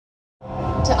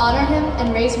To honor him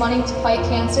and raise money to fight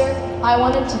cancer, I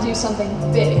wanted to do something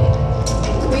big.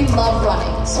 We love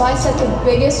running, so I set the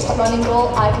biggest running goal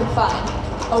I could find,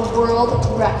 a world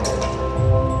record.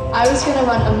 I was going to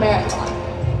run a marathon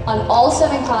on all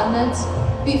 7 continents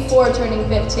before turning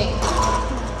 15.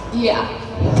 Yeah,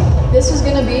 this was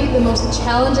going to be the most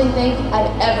challenging thing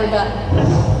I'd ever done,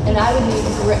 and I would need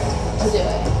grit to do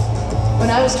it. When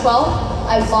I was 12,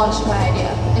 I launched my idea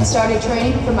and started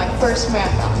training for my first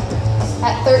marathon.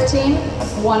 At 13,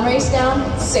 1 race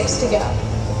down, 6 to go.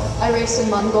 I raced in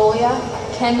Mongolia,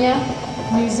 Kenya,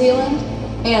 New Zealand,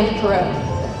 and Peru.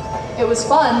 It was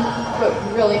fun, but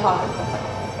really hard.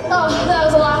 Oh, that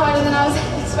was a lot harder than I was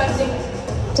expecting.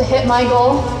 To hit my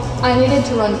goal, I needed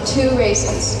to run 2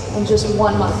 races in just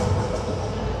 1 month.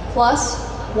 Plus,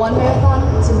 1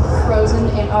 marathon was in frozen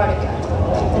Antarctica,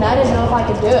 and I didn't know if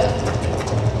I could do it.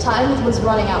 Time was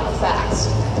running out fast.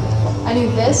 I knew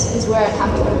this is where I'd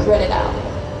have to grit it out.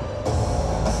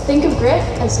 Think of grit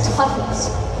as toughness,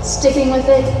 sticking with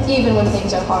it even when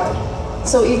things are hard.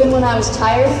 So even when I was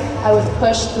tired, I would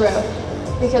push through,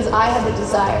 because I had the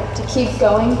desire to keep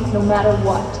going no matter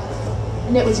what.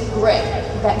 And it was grit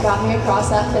that got me across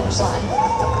that finish line.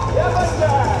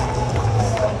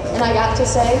 And I got to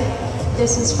say,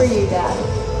 this is for you, Dad.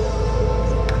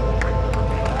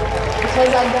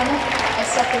 Because I've done it, I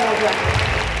set the world record.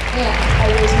 And I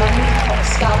raised money to help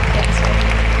stop cancer.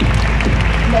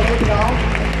 And I did it all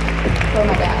for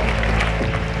my dad.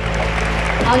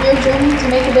 On your journey to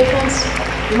make a difference,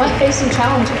 you might face some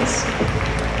challenges.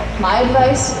 My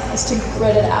advice is to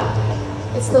grit it out.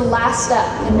 It's the last step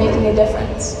in making a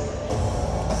difference.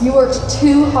 You worked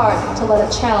too hard to let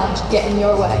a challenge get in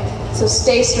your way, so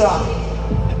stay strong.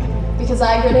 Because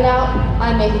I grit it out,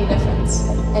 I'm making a difference,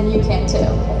 and you can too.